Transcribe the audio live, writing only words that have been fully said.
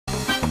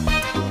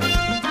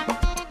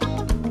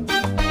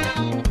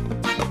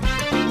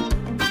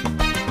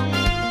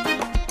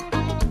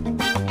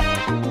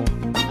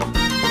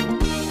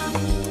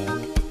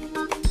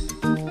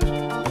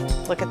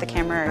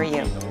Sommer or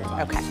you?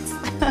 Okay.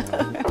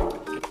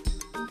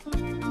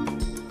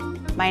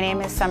 My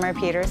name is Sommer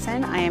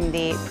Peterson. I am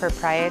the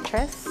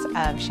proprietress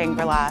of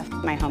Shangri,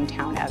 my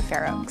hometown of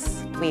Fair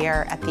Oaks. We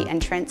are at the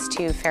entrance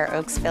to Fair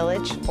Oaks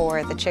Village,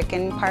 or the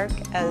Chicken Park,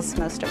 as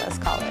most of us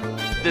call it.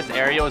 This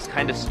area was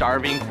kind of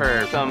starving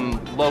for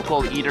some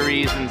local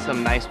eateries and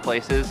some nice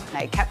places.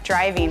 I kept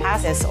driving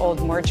past this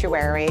old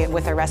mortuary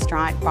with a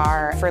restaurant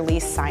bar for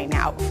lease sign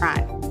out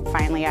front.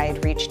 Finally, I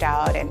had reached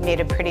out and made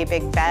a pretty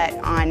big bet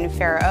on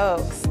Fair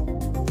Oaks.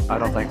 I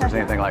don't think there's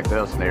anything like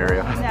this in the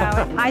area.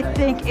 No, I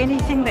think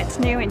anything that's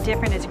new and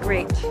different is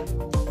great.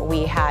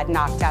 We had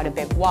knocked out a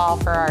big wall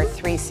for our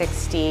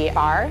 360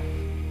 bar.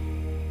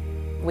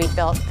 We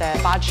built the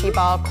bocce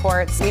ball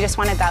courts. We just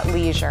wanted that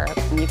leisure.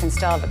 You can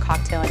still have a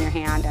cocktail in your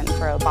hand and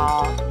throw a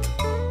ball.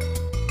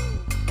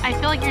 I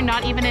feel like you're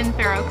not even in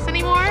Fair Oaks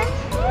anymore.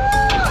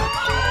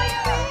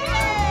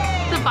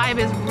 The vibe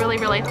is really,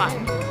 really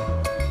fun.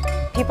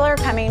 People are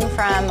coming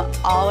from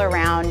all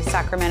around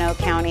Sacramento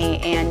County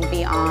and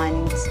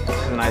beyond. It's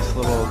a nice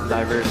little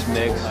diverse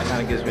mix. It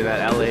kind of gives me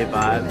that LA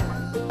vibe.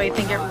 I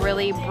think it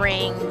really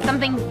brings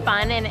something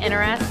fun and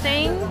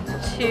interesting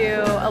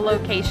to a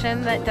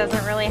location that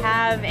doesn't really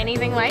have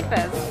anything like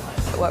this.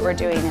 What we're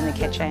doing in the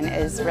kitchen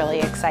is really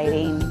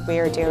exciting. We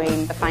are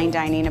doing a fine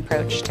dining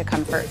approach to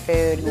comfort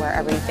food where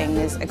everything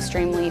is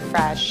extremely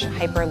fresh,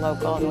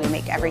 hyper-local, and we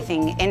make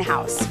everything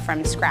in-house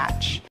from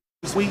scratch.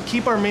 We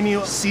keep our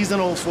menu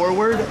seasonal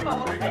forward. This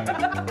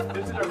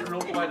is our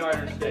real fly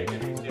diner steak, as you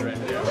can see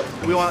right there.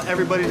 We want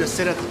everybody to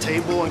sit at the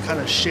table and kind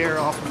of share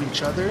off of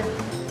each other.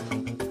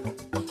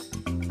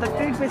 The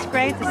food was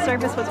great, the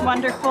service was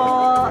wonderful.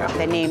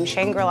 The name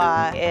Shangri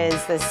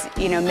is this,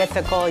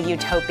 mythical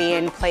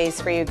utopian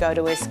place where you go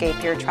to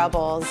escape your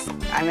troubles.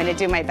 I'm going to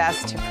do my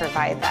best to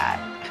provide that.